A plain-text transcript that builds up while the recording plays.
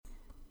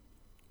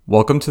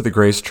Welcome to the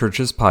Grace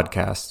Church's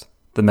podcast.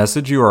 The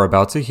message you are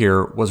about to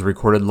hear was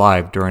recorded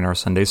live during our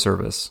Sunday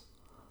service.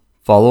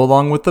 Follow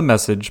along with the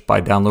message by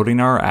downloading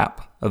our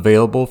app,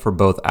 available for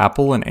both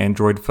Apple and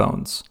Android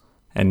phones.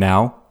 And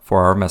now,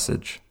 for our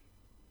message.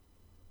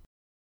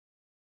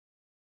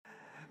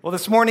 Well,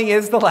 this morning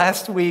is the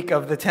last week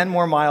of the 10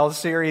 More Miles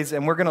series,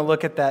 and we're going to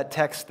look at that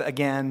text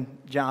again,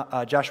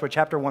 Joshua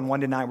chapter 1,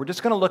 1-9. We're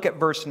just going to look at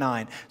verse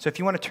 9. So if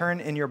you want to turn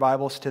in your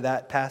Bibles to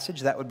that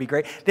passage, that would be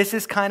great. This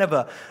is kind of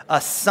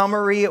a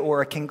summary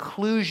or a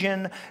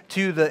conclusion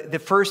to the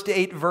first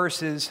 8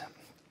 verses,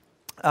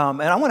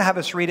 and I want to have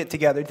us read it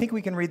together. Do you think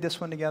we can read this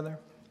one together?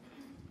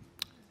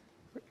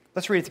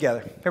 Let's read it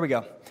together. Here we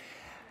go.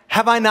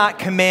 Have I not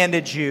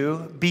commanded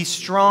you, be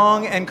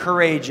strong and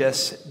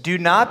courageous, do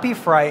not be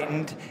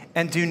frightened,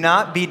 and do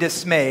not be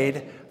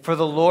dismayed, for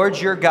the Lord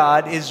your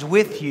God is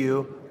with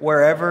you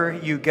wherever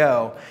you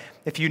go.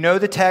 If you know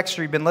the text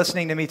or you've been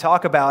listening to me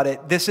talk about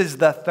it, this is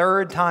the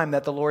third time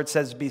that the Lord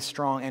says be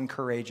strong and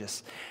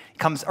courageous. It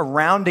comes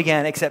around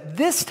again, except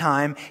this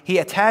time he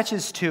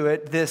attaches to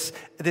it this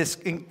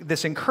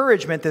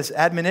encouragement, this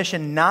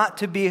admonition not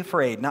to be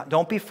afraid.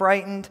 Don't be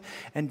frightened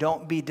and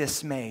don't be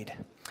dismayed.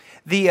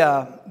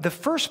 The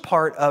first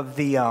part of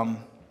the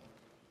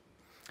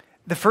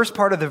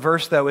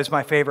verse, though, is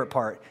my favorite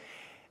part.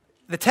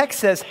 The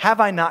text says, "Have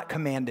I not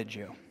commanded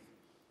you?"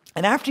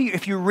 And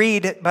if you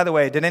read, by the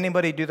way, did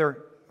anybody do their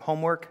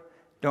homework?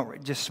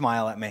 Don't just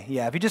smile at me.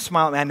 Yeah, if you just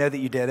smile at me, I know that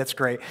you did. That's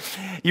great.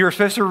 You were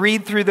supposed to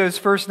read through those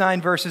first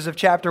 9 verses of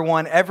chapter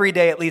 1 every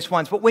day at least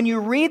once. But when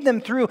you read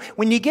them through,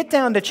 when you get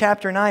down to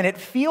chapter 9, it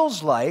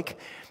feels like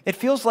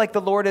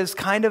the Lord is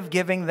kind of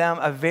giving them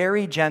a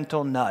very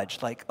gentle nudge,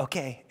 like,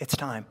 okay, it's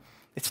time.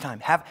 It's time.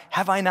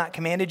 Have I not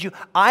commanded you?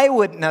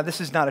 Now this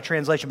is not a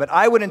translation, but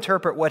I would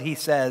interpret what he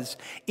says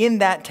in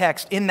that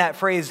text, in that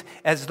phrase,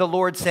 as the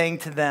Lord saying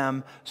to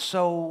them,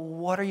 so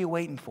what are you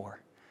waiting for?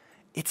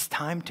 It's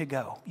time to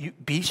go. You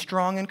be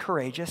strong and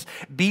courageous.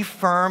 Be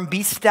firm.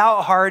 Be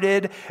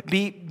stout-hearted.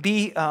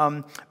 Be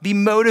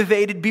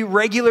motivated. Be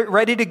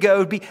ready to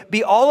go.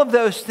 Be all of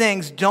those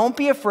things. Don't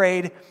be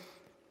afraid.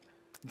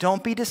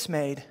 Don't be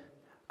dismayed.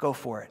 Go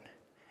for it.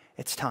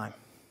 It's time.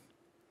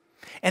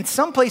 And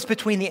someplace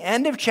between the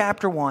end of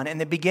chapter 1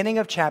 and the beginning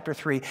of chapter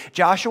 3,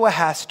 Joshua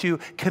has to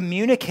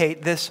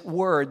communicate this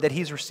word that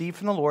he's received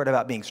from the Lord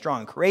about being strong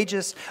and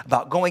courageous,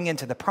 about going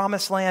into the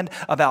promised land,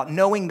 about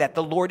knowing that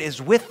the Lord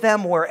is with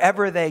them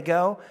wherever they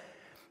go.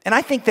 And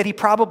I think that he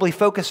probably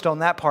focused on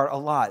that part a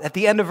lot. At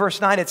the end of verse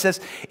 9, it says,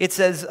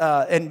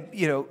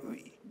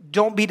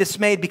 don't be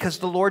dismayed because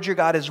the Lord your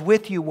God is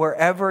with you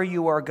wherever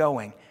you are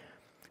going.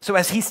 So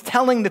as he's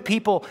telling the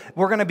people,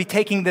 we're going to be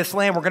taking this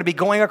land, we're going to be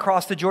going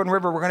across the Jordan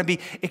River, we're going to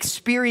be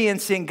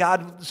experiencing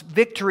God's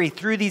victory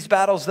through these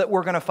battles that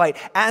we're going to fight.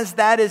 As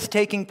that is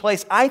taking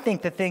place, I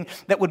think the thing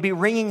that would be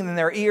ringing in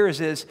their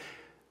ears is,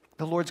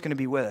 the Lord's going to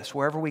be with us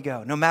wherever we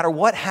go. No matter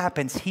what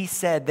happens, he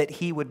said that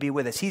he would be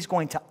with us. He's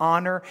going to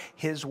honor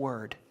his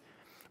word.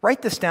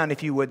 Write this down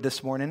if you would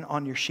this morning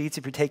on your sheets,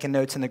 if you're taking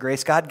notes in the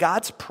Grace God.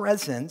 God's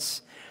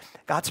presence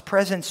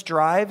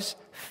drives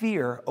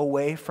fear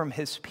away from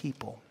his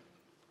people.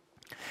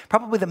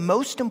 Probably the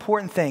most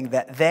important thing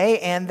that they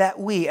and that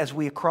we, as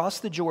we cross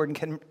the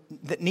Jordan,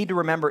 need to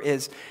remember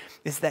is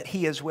that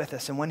he is with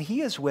us. And when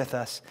he is with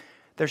us,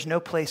 there's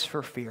no place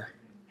for fear.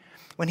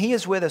 When he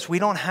is with us, we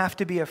don't have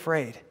to be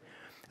afraid.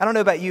 I don't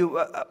know about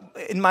you.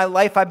 In my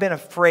life, I've been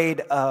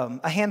afraid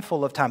a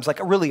handful of times, like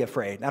really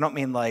afraid. I don't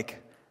mean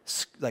like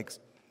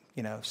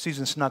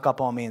Susan snuck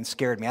up on me and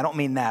scared me. I don't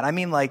mean that. I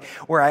mean like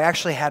where I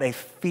actually had a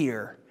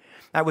fear.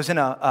 I was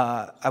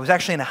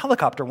actually in a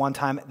helicopter one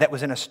time that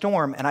was in a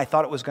storm, and I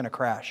thought it was going to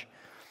crash.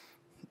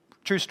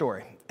 True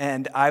story.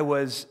 And I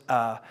was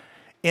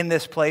in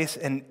this place,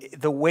 and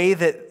the way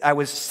that I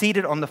was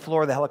seated on the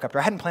floor of the helicopter,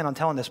 I hadn't planned on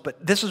telling this,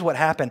 but this is what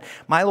happened.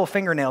 My little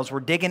fingernails were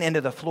digging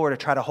into the floor to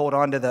try to hold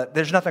on to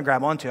there's nothing to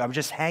grab onto. I was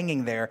just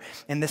hanging there,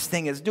 and this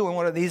thing is doing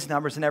one of these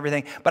numbers and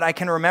everything. But I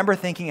can remember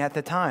thinking at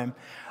the time,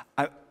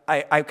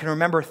 I can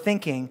remember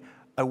thinking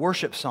a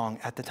worship song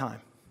at the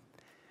time.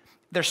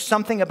 There's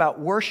something about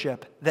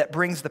worship that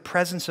brings the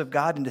presence of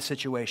God into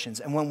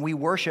situations. And when we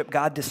worship,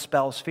 God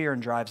dispels fear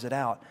and drives it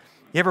out.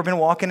 You ever been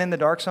walking in the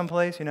dark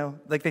someplace,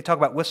 like they talk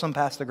about whistling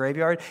past the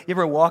graveyard? You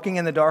ever walking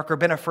in the dark or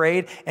been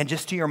afraid and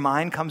just to your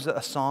mind comes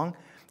a song?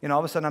 All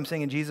of a sudden I'm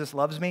singing Jesus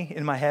Loves Me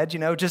in my head,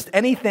 just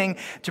anything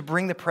to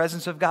bring the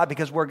presence of God,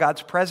 because where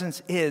God's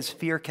presence is,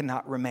 fear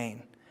cannot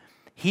remain.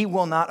 He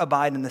will not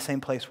abide in the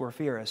same place where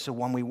fear is. So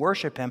when we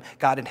worship him,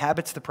 God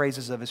inhabits the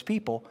praises of his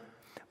people.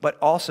 But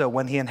also,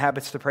 when he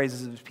inhabits the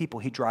praises of his people,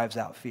 he drives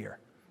out fear.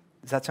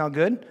 Does that sound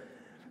good?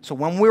 So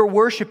when we're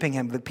worshiping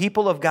him, the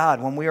people of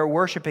God, when we are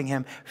worshiping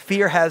him,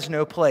 fear has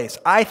no place.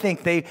 I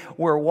think they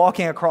were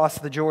walking across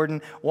the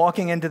Jordan,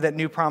 walking into that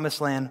new promised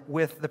land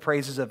with the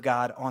praises of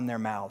God on their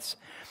mouths.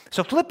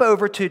 So flip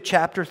over to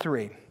chapter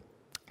 3.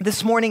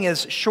 This morning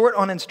is short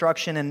on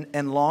instruction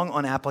and long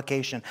on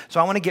application.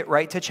 So I want to get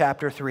right to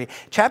chapter 3.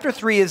 Chapter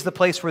 3 is the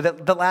place where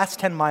the last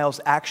 10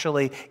 miles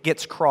actually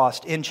gets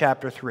crossed in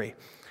chapter 3.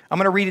 I'm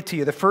going to read it to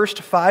you. The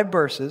first 5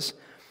 verses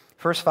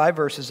First 5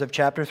 verses of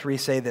chapter 3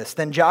 say this.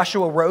 Then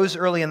Joshua rose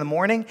early in the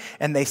morning,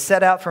 and they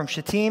set out from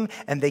Shittim,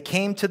 and they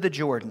came to the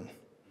Jordan.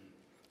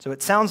 So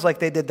it sounds like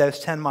they did those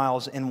 10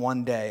 miles in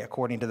one day,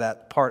 according to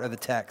that part of the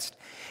text.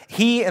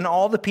 He and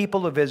all the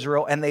people of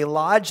Israel, and they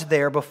lodged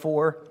there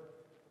before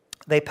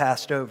they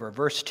passed over.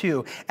 Verse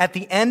 2, at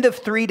the end of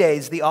 3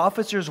 days, the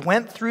officers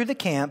went through the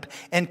camp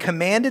and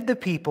commanded the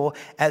people,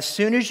 as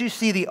soon as you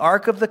see the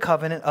ark of the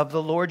covenant of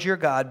the Lord your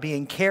God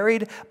being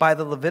carried by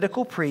the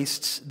Levitical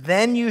priests,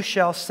 then you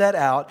shall set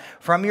out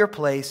from your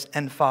place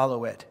and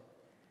follow it.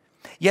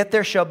 Yet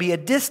there shall be a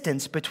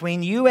distance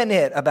between you and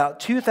it,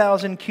 about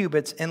 2,000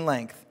 cubits in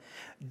length.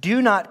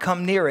 Do not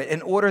come near it,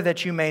 in order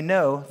that you may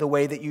know the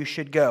way that you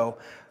should go,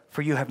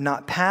 for you have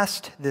not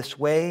passed this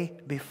way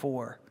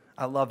before.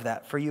 I love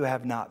that. For you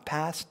have not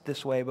passed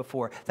this way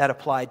before. That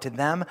applied to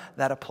them.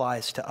 That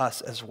applies to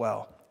us as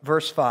well.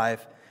 Verse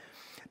 5.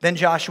 Then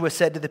Joshua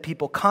said to the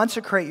people,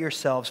 consecrate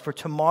yourselves, for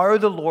tomorrow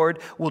the Lord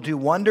will do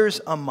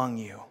wonders among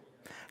you.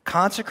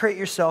 Consecrate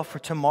yourself, for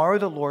tomorrow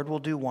the Lord will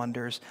do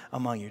wonders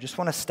among you. Just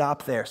want to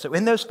stop there. So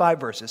in those 5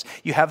 verses,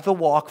 you have the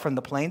walk from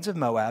the plains of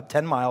Moab,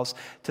 10 miles,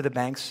 to the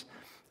banks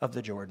of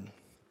the Jordan.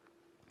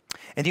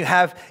 And you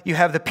have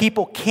the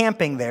people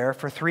camping there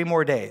for 3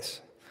 more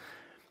days.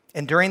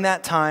 And during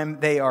that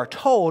time, they are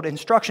told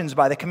instructions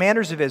by the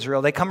commanders of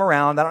Israel. They come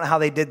around. I don't know how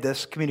they did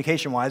this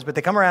communication-wise, but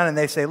they come around and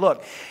they say,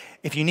 look,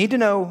 if you need to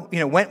know,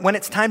 when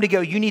it's time to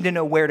go, you need to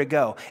know where to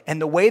go.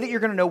 And the way that you're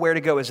going to know where to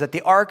go is that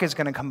the ark is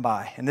going to come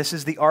by. And this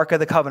is the Ark of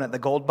the Covenant, the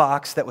gold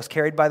box that was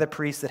carried by the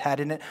priest that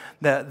had in it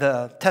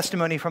the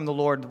testimony from the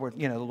Lord.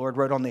 The Lord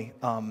wrote on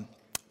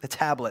the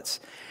tablets.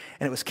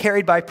 And it was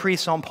carried by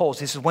priests on poles.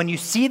 He says, when you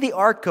see the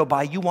ark go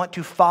by, you want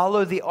to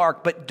follow the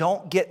ark, but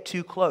don't get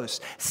too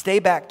close. Stay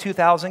back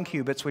 2,000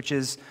 cubits, which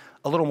is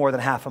a little more than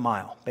half a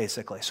mile,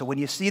 basically. So when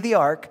you see the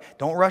ark,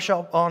 don't rush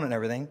up on and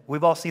everything.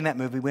 We've all seen that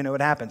movie. We know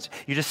what happens.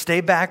 You just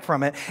stay back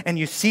from it, and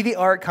you see the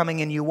ark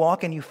coming, and you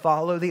walk and you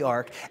follow the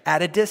ark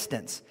at a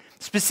distance,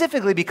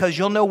 specifically because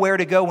you'll know where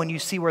to go when you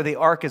see where the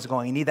ark is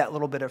going. You need that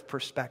little bit of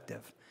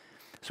perspective.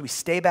 So we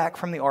stay back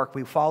from the ark,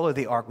 we follow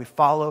the ark, we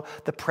follow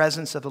the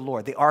presence of the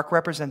Lord. The ark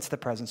represents the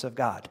presence of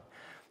God.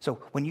 So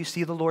when you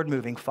see the Lord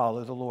moving,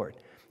 follow the Lord.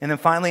 And then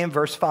finally in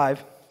verse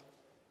 5,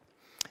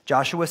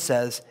 Joshua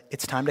says,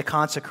 it's time to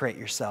consecrate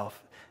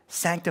yourself,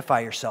 sanctify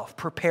yourself,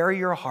 prepare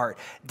your heart,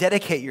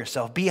 dedicate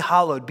yourself, be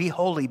hallowed, be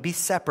holy, be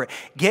separate,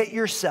 get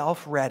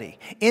yourself ready.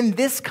 In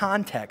this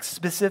context,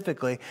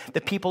 specifically, the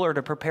people are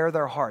to prepare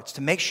their hearts,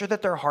 to make sure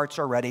that their hearts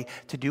are ready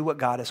to do what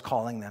God is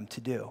calling them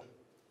to do.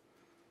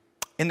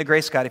 In the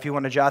Grace Guide, if you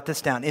want to jot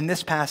this down, in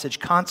this passage,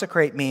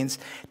 consecrate means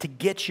to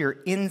get your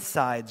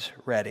insides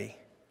ready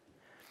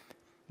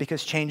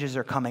because changes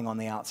are coming on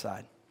the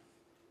outside.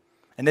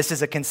 And this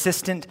is a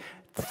consistent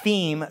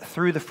theme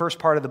through the first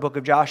part of the book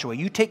of Joshua.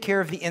 You take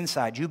care of the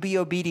inside. You be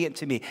obedient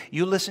to me.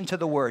 You listen to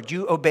the word.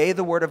 You obey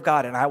the word of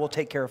God, and I will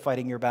take care of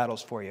fighting your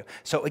battles for you.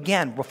 So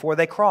again, before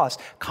they cross,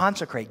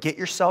 consecrate. Get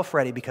yourself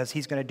ready because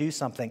he's going to do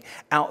something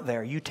out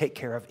there you take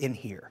care of in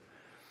here.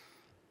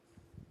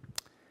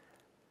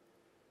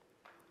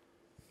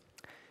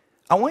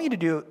 I want you to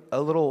do a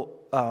little,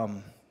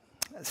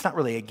 it's not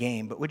really a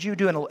game, but would you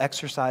do a little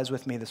exercise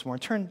with me this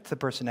morning? Turn to the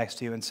person next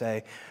to you and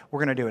say, we're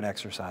going to do an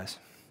exercise.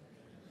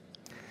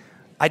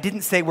 I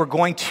didn't say we're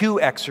going to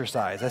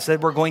exercise. I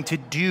said we're going to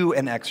do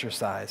an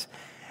exercise.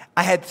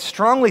 I had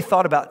strongly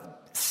thought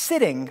about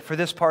sitting for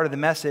this part of the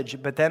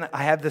message, but then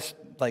I have this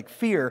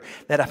fear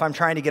that if I'm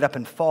trying to get up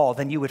and fall,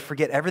 then you would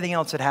forget everything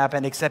else that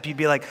happened, except you'd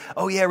be like,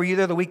 oh yeah, were you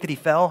there the week that he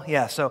fell?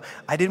 Yeah, so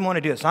I didn't want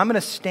to do it. So I'm going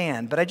to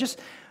stand, but I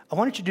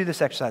wanted you to do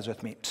this exercise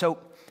with me. So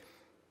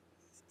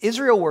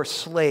Israel were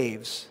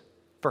slaves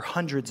for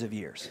hundreds of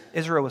years.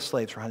 Israel was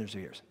slaves for hundreds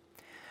of years.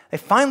 They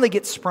finally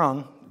get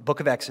sprung, book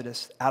of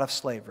Exodus, out of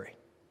slavery.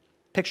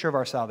 Picture of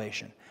our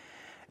salvation.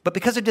 But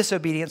because of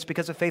disobedience,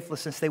 because of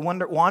faithlessness, they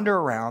wander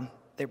around.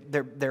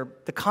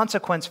 The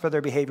consequence for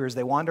their behavior is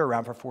they wander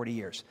around for 40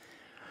 years.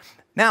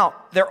 Now,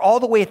 they're all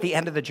the way at the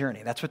end of the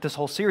journey. That's what this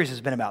whole series has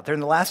been about. They're in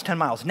the last 10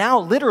 miles. Now,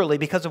 literally,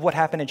 because of what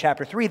happened in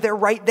chapter 3, they're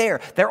right there.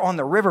 They're on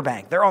the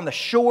riverbank. They're on the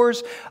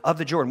shores of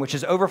the Jordan, which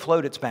has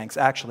overflowed its banks,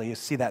 actually. You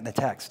see that in the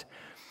text.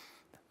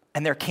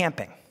 And they're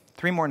camping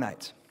 3 more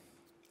nights.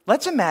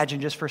 Let's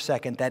imagine just for a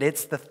second that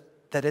it's the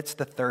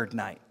 3rd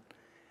night.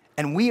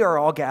 And we are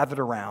all gathered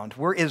around.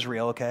 We're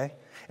Israel, okay?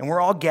 And we're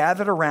all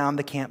gathered around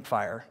the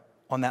campfire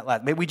on that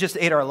last. Maybe we just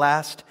ate our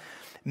last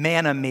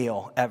manna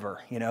meal ever,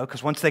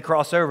 because once they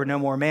cross over, no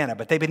more manna.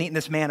 But they've been eating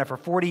this manna for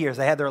 40 years.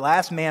 They had their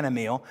last manna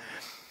meal.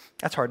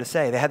 That's hard to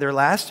say. They had their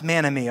last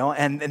manna meal,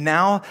 and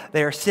now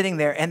they are sitting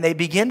there, and they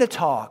begin to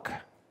talk.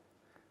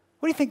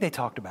 What do you think they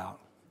talked about?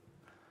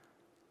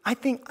 I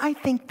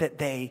think that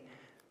they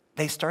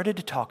started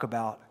to talk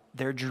about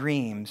their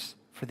dreams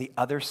for the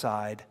other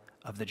side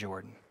of the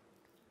Jordan.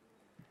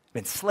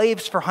 Been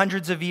slaves for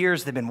hundreds of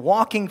years. They've been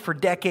walking for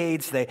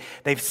decades.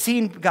 They've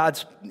seen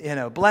God's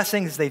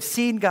blessings. They've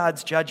seen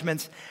God's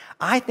judgments.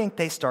 I think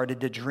they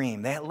started to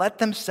dream. They let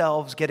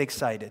themselves get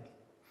excited.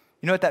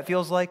 You know what that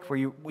feels like? Where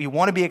you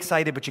want to be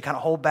excited, but you kind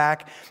of hold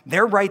back.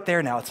 They're right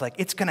there now. It's like,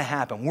 it's going to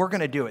happen. We're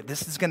going to do it.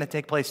 This is going to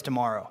take place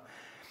tomorrow.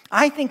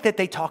 I think that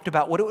they talked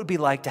about what it would be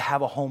like to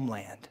have a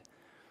homeland.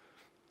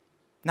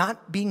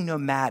 Not being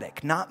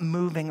nomadic, not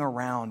moving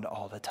around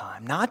all the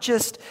time. Not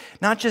just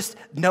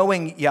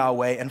knowing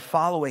Yahweh and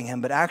following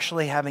him, but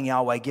actually having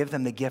Yahweh give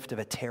them the gift of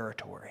a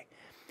territory.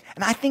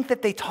 And I think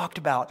that they talked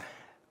about,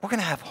 we're going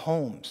to have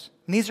homes.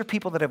 And these are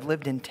people that have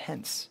lived in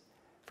tents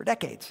for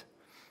decades.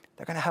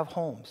 They're going to have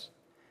homes.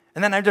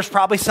 And then there's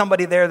probably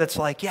somebody there that's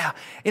like, yeah,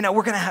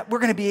 we're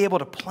going to be able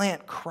to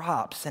plant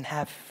crops and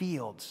have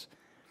fields.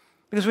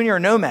 Because when you're a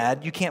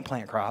nomad, you can't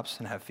plant crops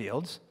and have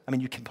fields. I mean,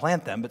 you can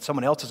plant them, but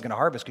someone else is going to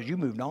harvest because you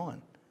moved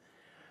on.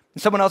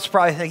 And someone else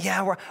probably think,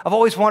 yeah, I've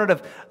always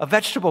wanted a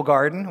vegetable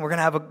garden. We're going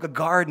to have a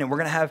garden, and we're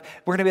going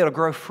to be able to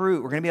grow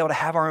fruit. We're going to be able to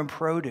have our own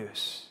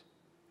produce.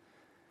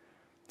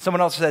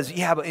 Someone else says,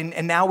 yeah, but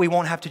and now we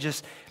won't have to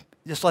just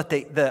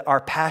let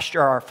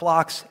our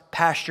flocks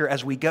pasture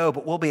as we go,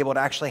 but we'll be able to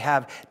actually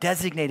have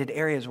designated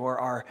areas where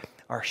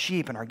our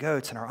sheep and our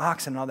goats and our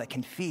oxen and all that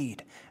can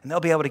feed. And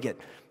they'll be able to get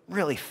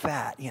really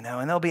fat,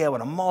 and they'll be able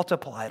to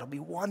multiply. It'll be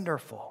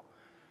wonderful.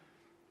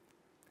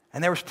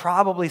 And there was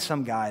probably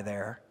some guy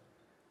there,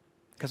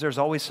 because there's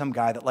always some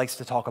guy that likes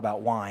to talk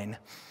about wine.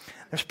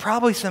 There's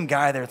probably some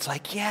guy there that's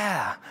like,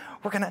 yeah,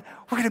 we're gonna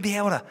be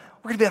able to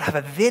have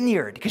a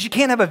vineyard, because you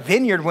can't have a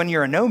vineyard when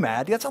you're a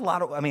nomad. That's a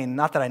lot of,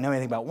 not that I know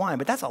anything about wine,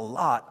 but that's a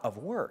lot of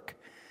work.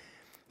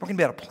 We're going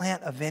to be able to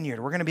plant a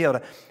vineyard. We're going to be able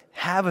to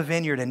have a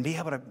vineyard and be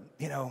able to,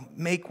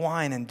 make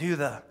wine and do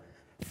the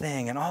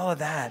thing and all of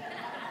that.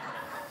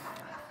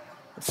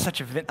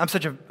 I'm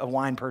such a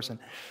wine person.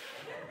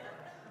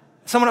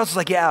 Someone else is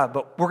like, yeah,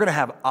 but we're going to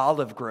have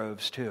olive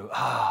groves too.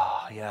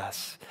 Oh,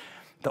 yes,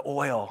 the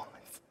oil.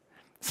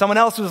 Someone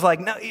else was like,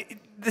 no,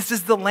 this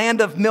is the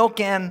land of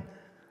milk and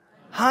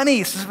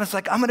honey. So it's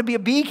like, I'm going to be a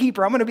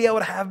beekeeper. I'm going to be able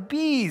to have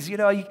bees. You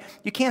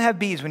can't have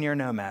bees when you're a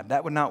nomad.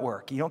 That would not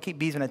work. You don't keep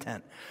bees in a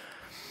tent.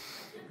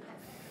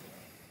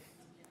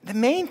 The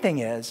main thing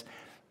is,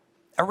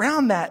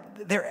 around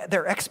that,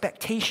 their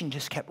expectation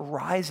just kept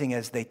rising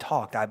as they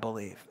talked, I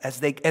believe.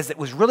 As it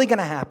was really going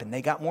to happen,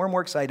 they got more and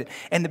more excited.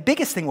 And the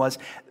biggest thing was,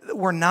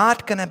 we're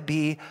not going to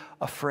be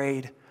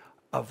afraid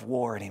of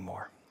war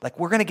anymore. Like,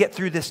 we're going to get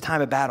through this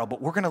time of battle,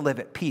 but we're going to live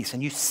at peace.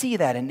 And you see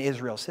that in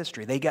Israel's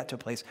history. They got to a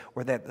place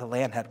where the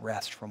land had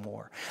rest from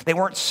war. They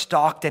weren't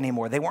stalked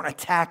anymore. They weren't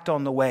attacked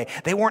on the way.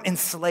 They weren't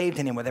enslaved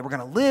anymore. They were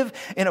going to live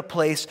in a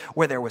place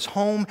where there was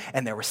home,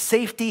 and there was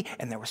safety,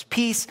 and there was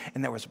peace,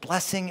 and there was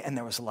blessing, and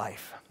there was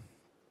life.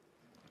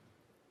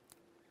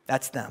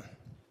 That's them.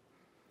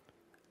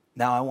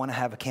 Now I want to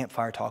have a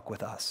campfire talk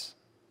with us.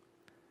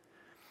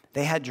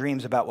 They had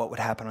dreams about what would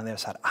happen on the other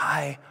side.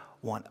 I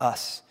want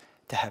us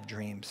to have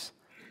dreams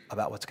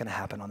about what's going to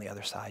happen on the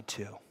other side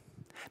too.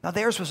 Now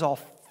theirs was all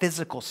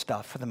physical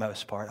stuff for the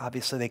most part.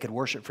 Obviously they could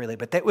worship freely,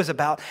 but it was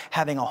about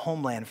having a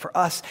homeland. For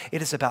us,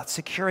 it is about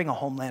securing a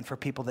homeland for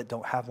people that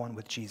don't have one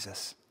with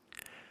Jesus.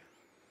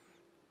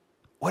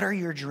 What are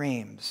your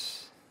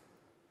dreams?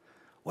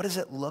 What does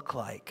it look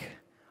like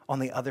on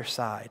the other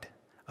side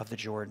of the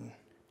Jordan?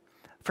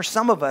 For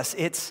some of us,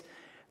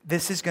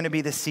 this is going to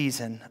be the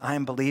season I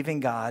am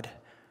believing God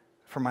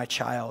for my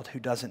child who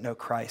doesn't know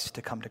Christ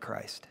to come to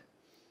Christ.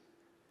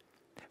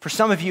 For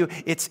some of you,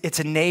 it's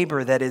a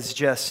neighbor that is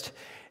just,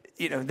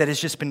 that has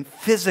just been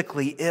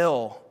physically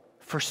ill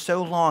for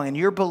so long, and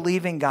you're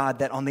believing God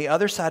that on the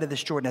other side of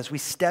this Jordan, as we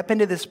step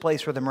into this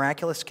place where the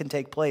miraculous can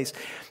take place,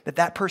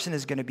 that person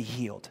is going to be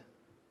healed.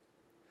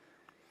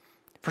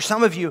 For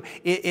some of you,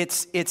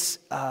 it's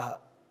a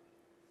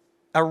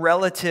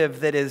relative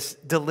that is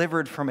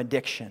delivered from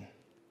addiction.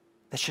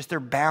 That's just,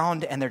 they're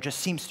bound, and there just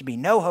seems to be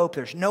no hope.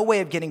 There's no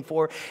way of getting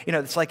forward.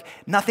 It's like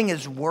nothing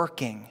is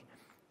working.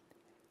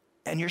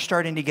 And you're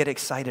starting to get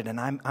excited, and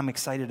I'm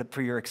excited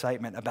for your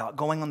excitement about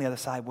going on the other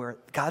side where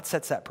God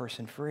sets that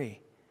person free.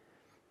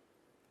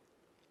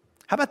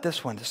 How about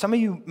this one? Some of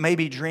you may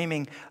be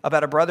dreaming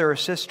about a brother or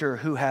sister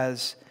who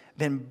has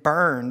been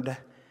burned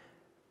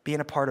being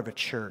a part of a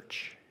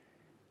church.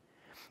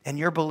 And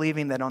you're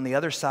believing that on the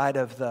other side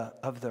of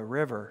the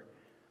river,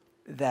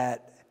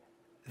 that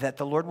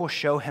the Lord will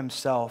show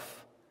himself,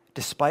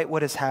 despite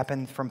what has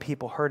happened from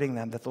people hurting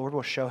them, that the Lord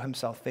will show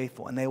himself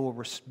faithful, and they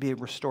will be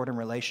restored in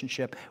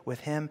relationship with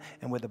him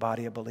and with the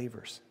body of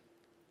believers.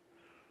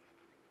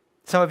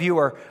 Some of you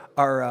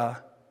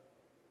are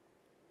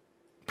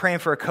praying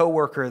for a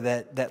coworker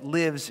that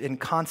lives in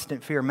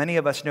constant fear. Many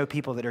of us know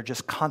people that are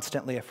just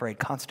constantly afraid,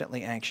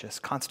 constantly anxious,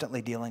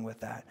 constantly dealing with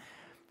that.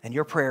 And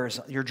your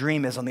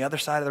dream is on the other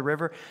side of the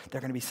river,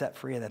 they're going to be set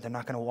free of that. They're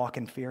not going to walk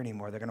in fear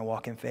anymore. They're going to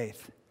walk in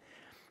faith.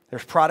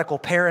 There's prodigal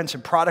parents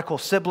and prodigal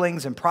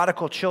siblings and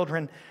prodigal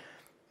children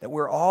that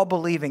we're all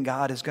believing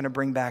God is going to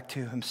bring back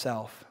to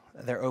himself,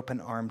 their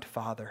open-armed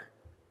Father.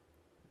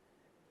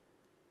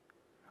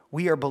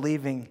 We are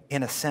believing,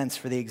 in a sense,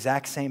 for the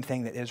exact same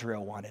thing that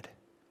Israel wanted.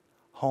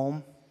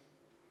 Home,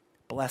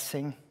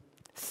 blessing,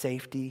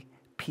 safety,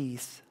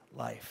 peace,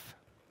 life.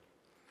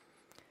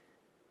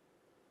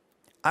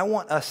 I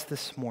want us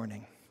this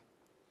morning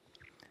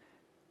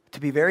to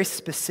be very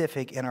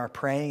specific in our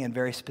praying and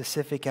very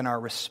specific in our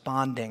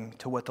responding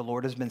to what the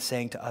Lord has been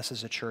saying to us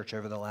as a church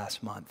over the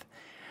last month.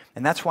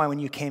 And that's why when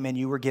you came in,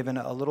 you were given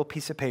a little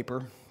piece of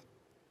paper.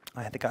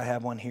 I think I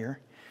have one here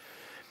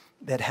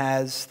that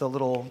has the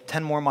little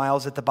 10 more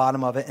miles at the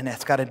bottom of it, and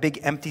it's got a big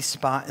empty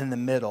spot in the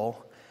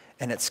middle,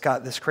 and it's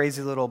got this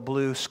crazy little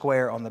blue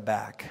square on the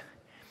back.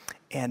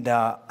 And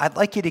I'd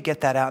like you to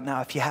get that out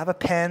now. If you have a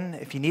pen,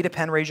 if you need a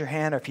pen, raise your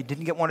hand, or if you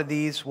didn't get one of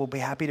these, we'll be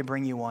happy to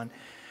bring you one.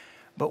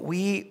 But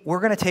we're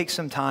going to take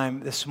some time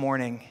this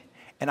morning,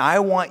 and I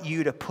want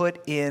you to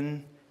put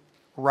in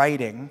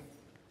writing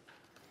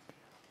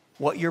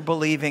what you're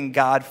believing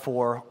God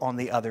for on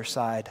the other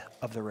side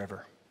of the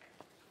river.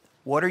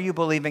 What are you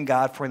believing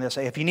God for in this?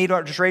 If you need,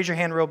 just raise your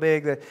hand real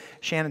big.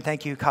 Shannon,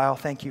 thank you. Kyle,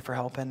 thank you for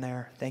helping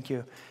there. Thank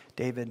you,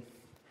 David.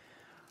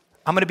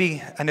 I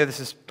know this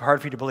is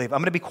hard for you to believe. I'm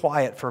going to be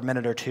quiet for a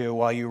minute or two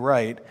while you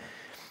write,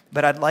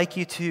 but I'd like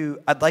you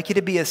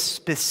to be as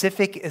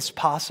specific as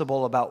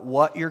possible about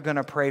what you're going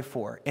to pray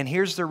for. And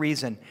here's the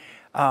reason.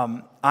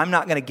 I'm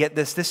not going to get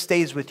this. This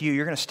stays with you.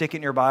 You're going to stick it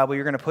in your Bible.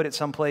 You're going to put it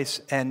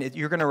someplace, and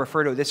you're going to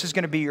refer to it. This is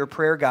going to be your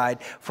prayer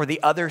guide for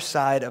the other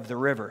side of the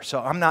river. So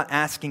I'm not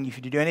asking you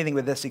to do anything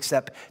with this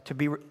except to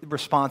be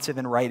responsive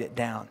and write it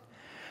down.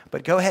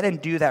 But go ahead and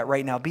do that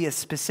right now. Be as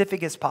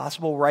specific as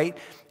possible. Write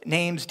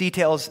names,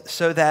 details,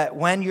 so that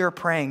when you're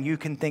praying, you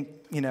can think,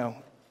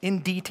 in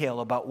detail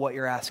about what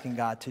you're asking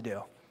God to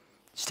do.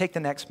 Just take the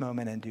next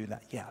moment and do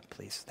that. Yeah,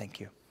 please. Thank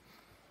you.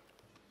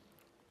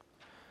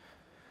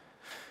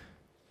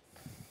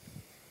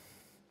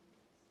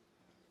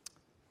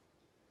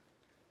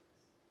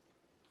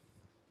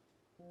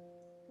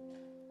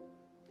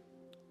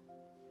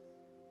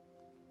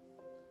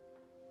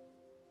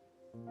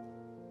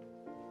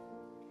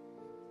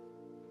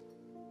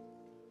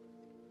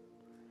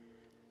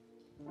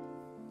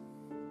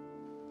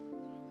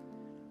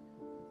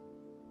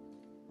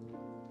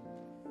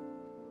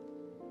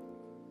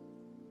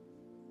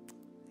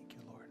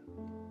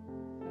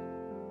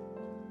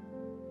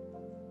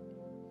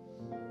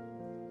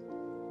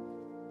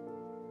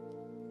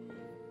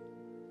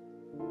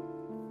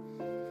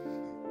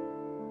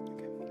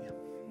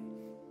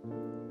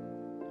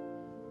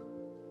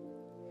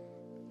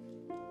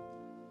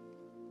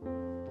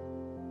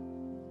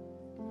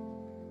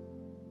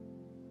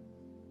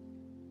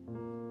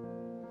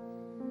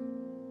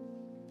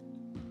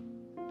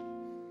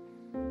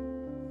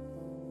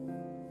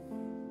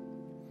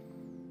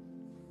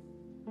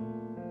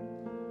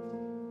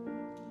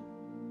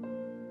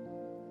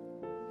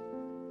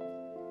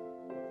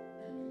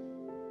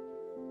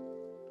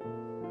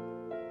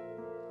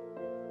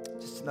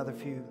 Just another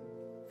few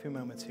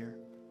moments here.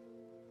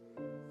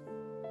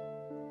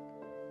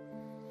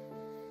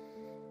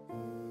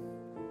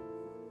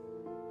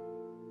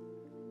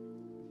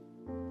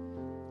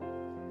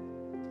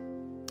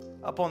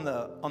 Up on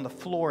the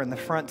floor in the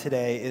front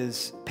today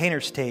is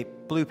painter's tape,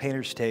 blue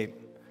painter's tape.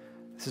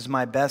 This is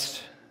my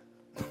best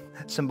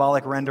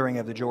symbolic rendering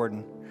of the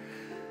Jordan.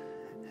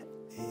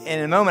 In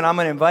a moment, I'm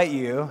going to invite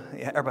you.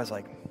 Everybody's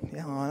like,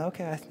 yeah, well,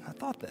 okay, I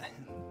thought that.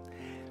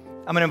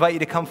 I'm going to invite you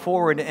to come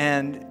forward,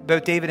 and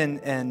both David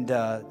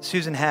and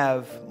Susan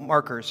have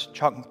markers,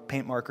 chalk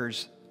paint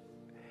markers.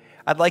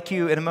 I'd like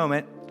you, in a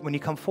moment, when you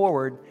come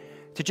forward,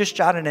 to just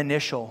jot an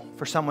initial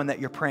for someone that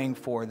you're praying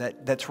for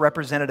that's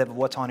representative of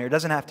what's on here. It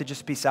doesn't have to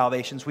just be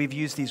salvations. We've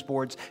used these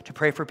boards to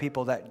pray for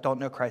people that don't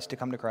know Christ to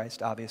come to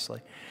Christ,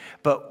 obviously.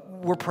 But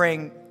we're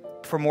praying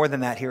for more than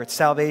that here. It's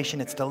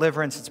salvation, it's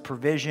deliverance, it's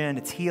provision,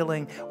 it's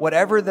healing.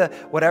 Whatever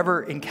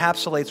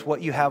encapsulates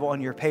what you have on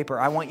your paper,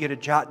 I want you to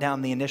jot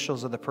down the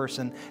initials of the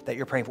person that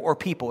you're praying for, or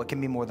people. It can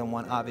be more than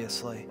one,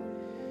 obviously.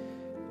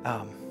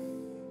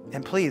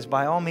 And please,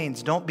 by all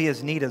means, don't be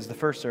as neat as the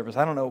first service.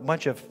 I don't know, a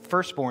bunch of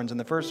firstborns in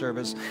the first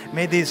service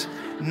made these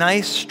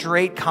nice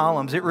straight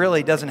columns. It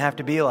really doesn't have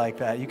to be like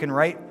that. You can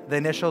write the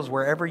initials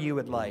wherever you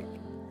would like.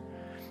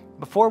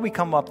 Before we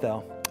come up,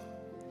 though,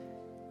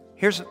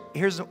 I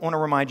want to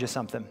remind you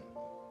something.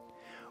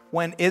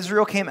 When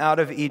Israel came out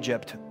of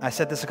Egypt, I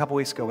said this a couple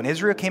weeks ago, when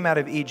Israel came out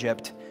of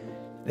Egypt,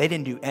 they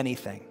didn't do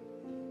anything,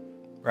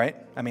 right?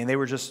 I mean, they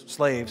were just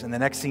slaves, and the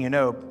next thing you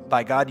know,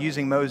 by God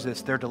using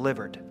Moses, they're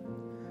delivered.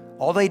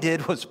 All they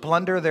did was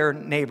plunder their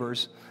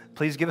neighbors.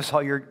 Please give us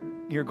all your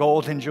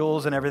gold and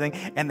jewels and everything.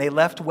 And they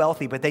left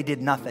wealthy, but they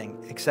did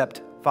nothing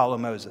except follow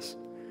Moses.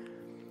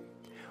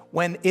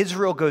 When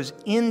Israel goes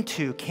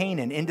into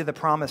Canaan, into the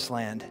promised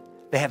land,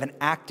 they have an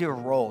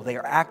active role. They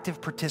are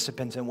active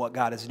participants in what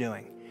God is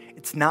doing.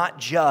 It's not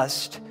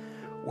just,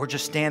 we're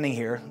just standing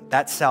here.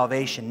 That's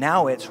salvation.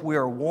 Now it's, we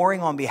are warring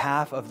on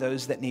behalf of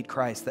those that need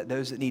Christ,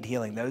 those that need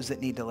healing, those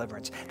that need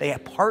deliverance. They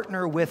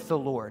partner with the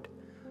Lord.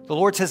 The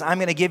Lord says, I'm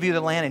going to give you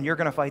the land and you're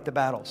going to fight the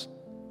battles.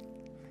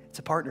 It's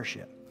a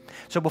partnership.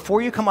 So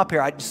before you come up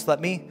here, let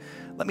me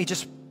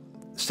just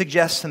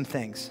suggest some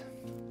things.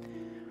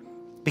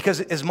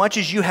 Because as much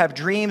as you have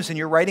dreams and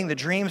you're writing the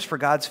dreams for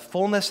God's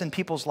fullness in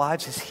people's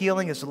lives, His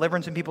healing, His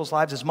deliverance in people's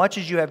lives, as much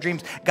as you have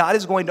dreams, God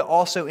is going to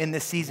also in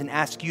this season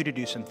ask you to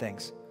do some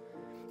things.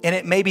 And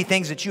it may be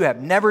things that you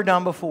have never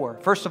done before.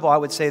 First of all, I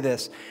would say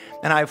this,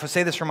 and I would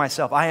say this for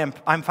myself.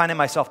 I'm finding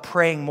myself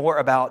praying more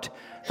about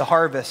the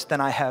harvest than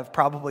I have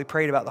probably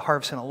prayed about the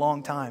harvest in a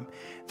long time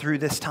through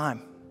this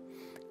time.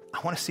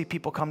 I want to see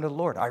people come to the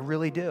Lord. I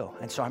really do.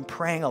 And so I'm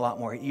praying a lot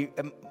more.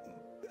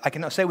 I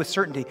can say with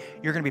certainty,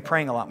 you're going to be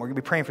praying a lot more. You're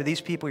going to be praying for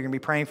these people. You're going to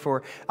be praying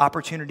for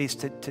opportunities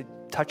to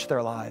touch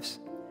their lives.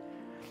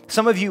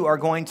 Some of you are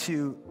going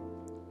to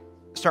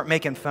start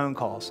making phone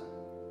calls.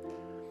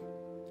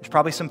 There's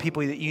probably some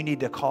people that you need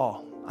to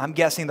call. I'm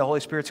guessing the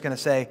Holy Spirit's going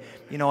to say,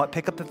 you know what,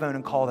 pick up the phone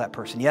and call that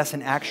person. Yes,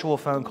 an actual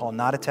phone call,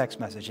 not a text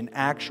message. An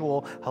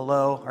actual,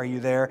 hello, are you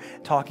there?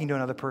 Talking to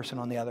another person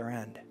on the other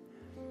end.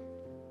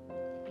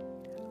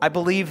 I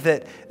believe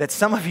that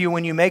some of you,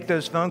 when you make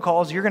those phone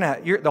calls,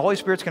 the Holy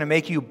Spirit's going to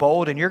make you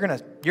bold, and you're going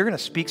to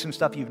speak some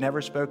stuff you've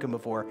never spoken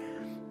before.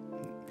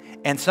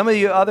 And some of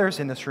you others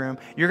in this room,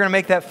 you're going to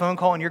make that phone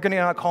call, and you're going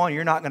to call, and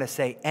you're not going to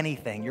say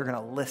anything. You're going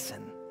to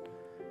listen.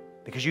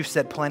 Because you've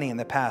said plenty in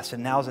the past,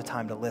 and now's the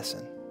time to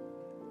listen.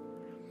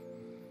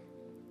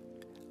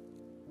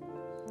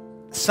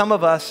 Some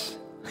of us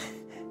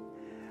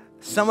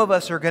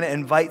are going to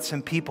invite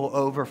some people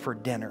over for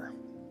dinner.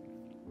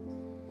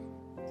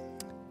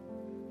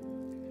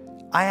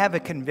 I have a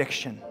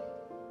conviction.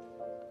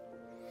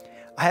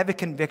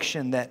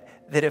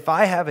 that if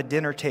I have a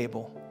dinner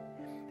table,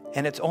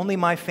 and it's only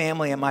my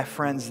family and my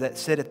friends that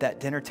sit at that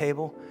dinner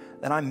table,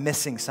 then I'm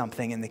missing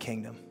something in the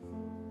kingdom.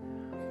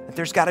 That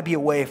there's got to be a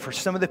way for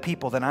some of the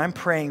people that I'm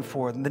praying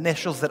for, the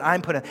initials that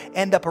I'm putting,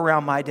 end up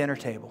around my dinner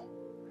table,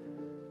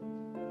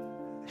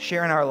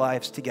 sharing our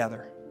lives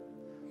together.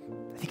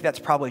 I think that's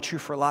probably true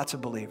for lots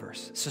of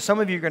believers. So some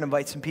of you are going to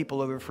invite some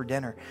people over for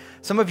dinner.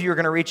 Some of you are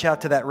going to reach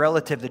out to that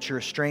relative that you're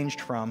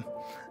estranged from.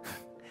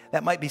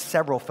 That might be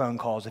several phone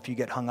calls if you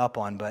get hung up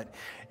on, but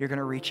you're going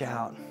to reach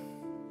out.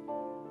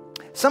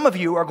 Some of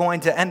you are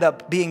going to end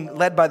up being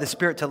led by the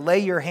Spirit to lay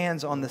your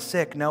hands on the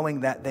sick,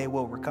 knowing that they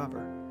will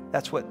recover.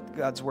 That's what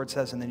God's Word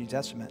says in the New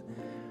Testament.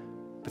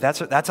 But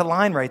that's a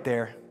line right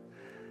there.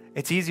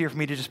 It's easier for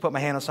me to just put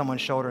my hand on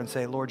someone's shoulder and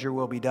say, Lord, your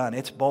will be done.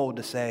 It's bold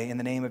to say, in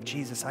the name of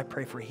Jesus, I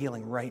pray for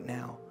healing right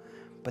now.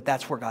 But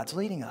that's where God's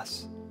leading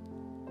us.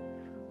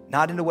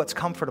 Not into what's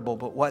comfortable,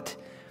 but what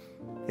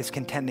is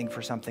contending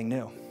for something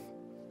new.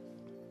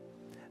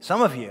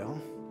 Some of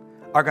you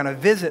are going to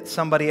visit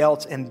somebody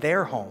else in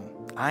their home.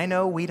 I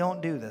know we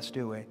don't do this,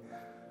 do we?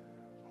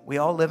 We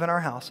all live in our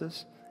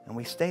houses and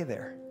we stay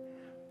there.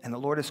 And the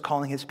Lord is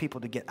calling his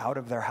people to get out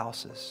of their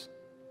houses.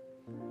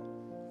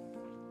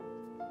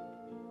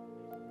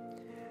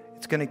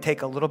 It's going to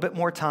take a little bit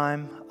more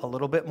time, a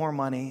little bit more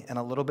money, and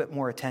a little bit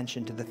more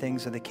attention to the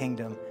things of the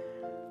kingdom.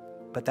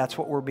 But that's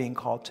what we're being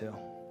called to.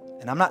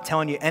 And I'm not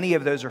telling you any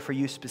of those are for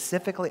you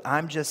specifically.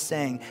 I'm just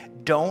saying,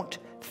 don't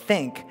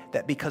think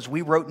that because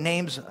we wrote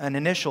names and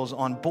initials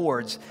on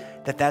boards,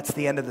 that that's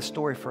the end of the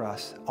story for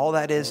us. All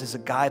that is a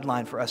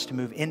guideline for us to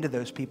move into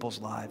those people's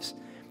lives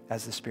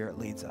as the Spirit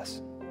leads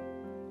us.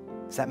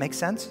 Does that make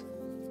sense?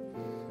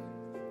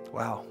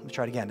 Wow, let me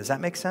try it again. Does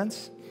that make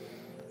sense?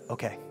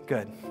 Okay,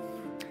 good.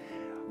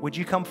 Would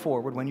you come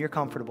forward when you're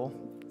comfortable?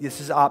 This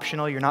is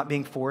optional. You're not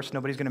being forced.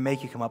 Nobody's going to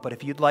make you come up. But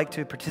if you'd like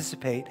to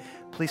participate,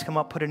 please come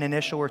up, put an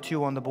initial or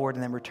two on the board,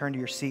 and then return to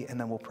your seat, and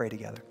then we'll pray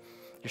together.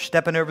 You're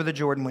stepping over the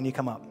Jordan when you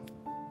come up.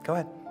 Go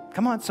ahead.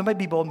 Come on. Somebody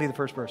be bold and be the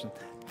first person.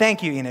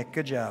 Thank you, Enoch.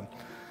 Good job.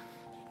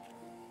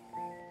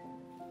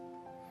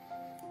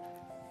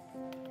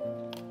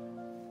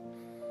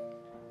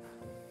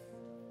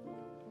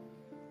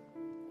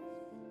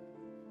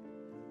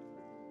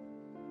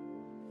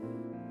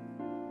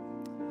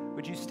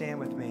 Would you stand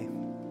with me?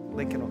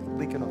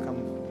 Lincoln will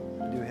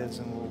come do his,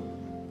 and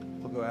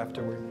we'll go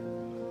afterward.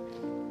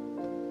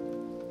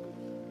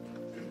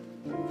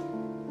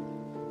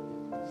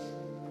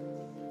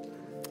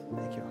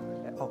 Thank you.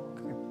 Oh,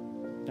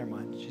 never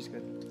mind. She's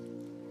good.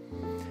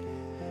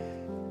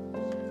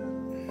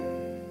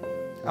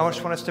 I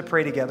just want us to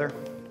pray together.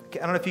 I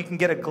don't know if you can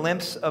get a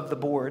glimpse of the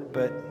board,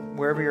 but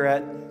wherever you're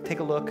at, take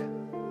a look.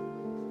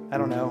 I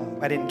don't know.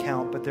 I didn't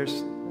count, but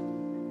there's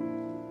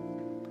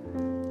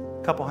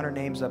a couple hundred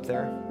names up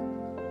there,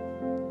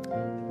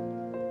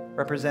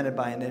 represented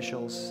by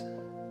initials.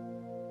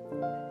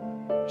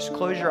 Just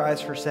close your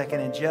eyes for a second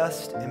and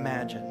just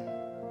imagine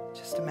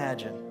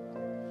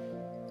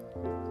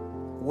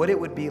what it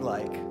would be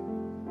like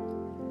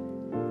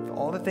if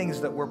all the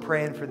things that we're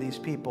praying for these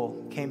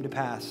people came to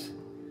pass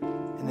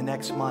in the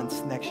next months,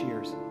 next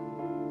years.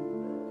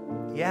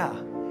 Yeah,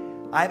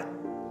 I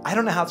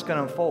don't know how it's going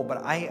to unfold,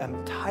 but I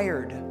am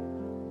tired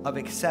of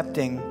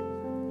accepting,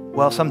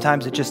 well,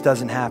 sometimes it just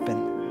doesn't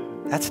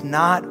happen. That's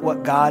not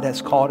what God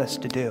has called us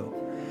to do.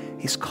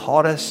 He's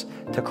called us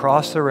to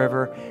cross the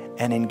river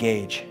and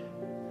engage.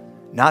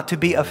 Not to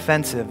be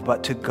offensive,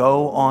 but to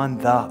go on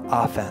the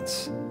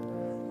offense.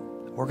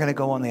 We're going to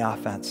go on the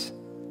offense.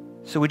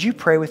 So would you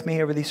pray with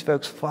me over these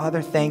folks?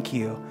 Father, thank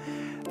you.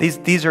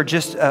 These are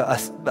just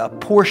a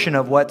portion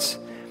of what's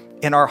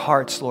in our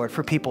hearts, Lord,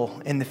 for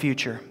people in the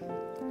future.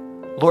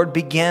 Lord,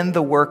 begin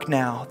the work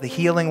now, the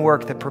healing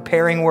work, the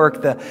preparing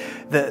work,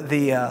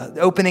 the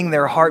opening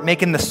their heart,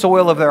 making the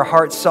soil of their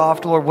heart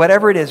soft. Lord,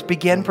 whatever it is,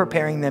 begin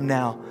preparing them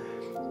now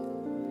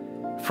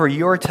for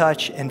your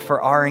touch and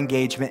for our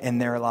engagement in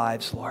their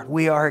lives, Lord.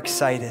 We are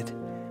excited.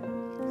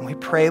 And we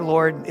pray,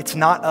 Lord, it's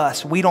not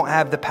us. We don't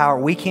have the power.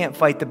 We can't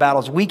fight the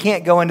battles. We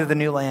can't go into the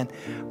new land,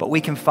 but we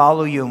can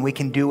follow you and we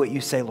can do what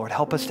you say, Lord.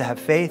 Help us to have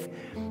faith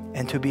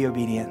and to be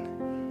obedient.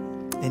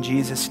 In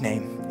Jesus'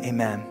 name,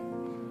 amen.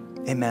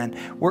 Amen.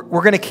 We're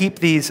going to keep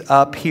these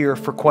up here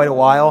for quite a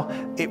while,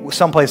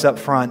 someplace up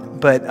front.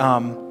 But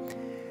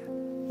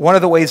one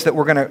of the ways that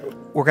we're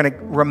going to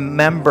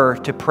remember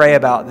to pray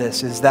about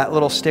this is that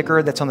little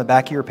sticker that's on the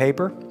back of your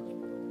paper.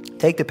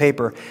 Take the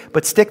paper,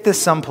 but stick this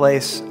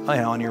someplace,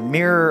 on your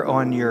mirror,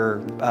 on your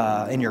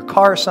in your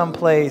car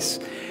someplace,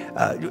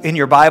 in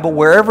your Bible,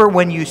 wherever.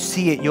 When you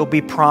see it, you'll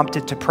be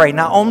prompted to pray,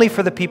 not only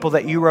for the people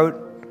that you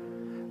wrote,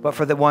 but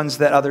for the ones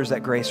that others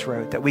that Grace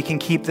wrote, that we can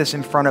keep this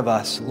in front of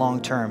us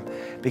long term,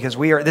 because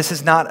this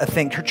is not a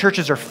thing.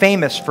 Churches are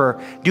famous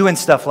for doing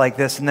stuff like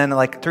this, and then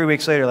like 3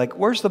 weeks later, like,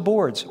 where's the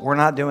boards? We're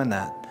not doing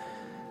that.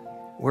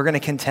 We're going to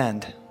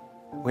contend.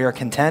 We are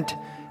content,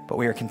 but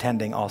we are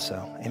contending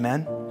also.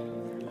 Amen?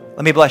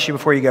 Let me bless you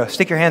before you go.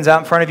 Stick your hands out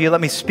in front of you. Let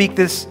me speak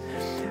this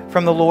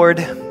from the Lord.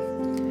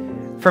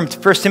 From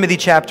 1 Timothy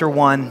chapter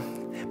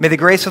 1. May the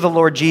grace of the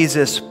Lord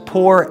Jesus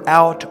pour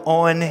out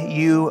on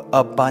you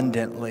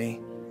abundantly,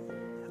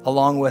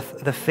 along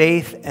with the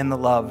faith and the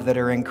love that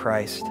are in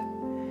Christ.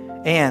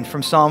 And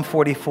from Psalm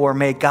 44,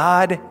 may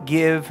God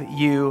give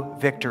you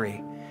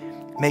victory.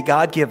 May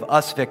God give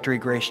us victory,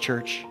 Grace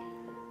Church.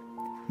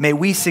 May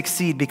we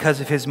succeed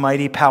because of his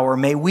mighty power.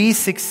 May we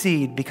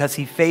succeed because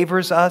he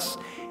favors us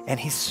and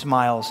he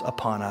smiles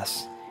upon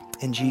us.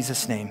 In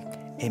Jesus' name,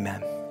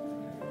 amen.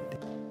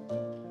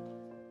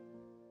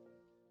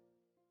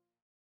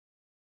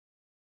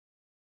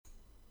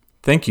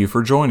 Thank you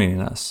for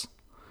joining us.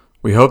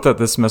 We hope that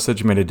this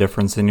message made a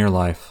difference in your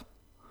life.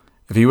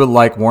 If you would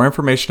like more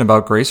information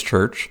about Grace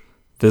Church,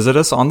 visit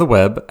us on the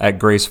web at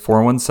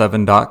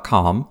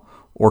grace417.com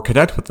or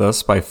connect with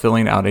us by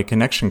filling out a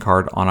connection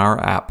card on our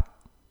app.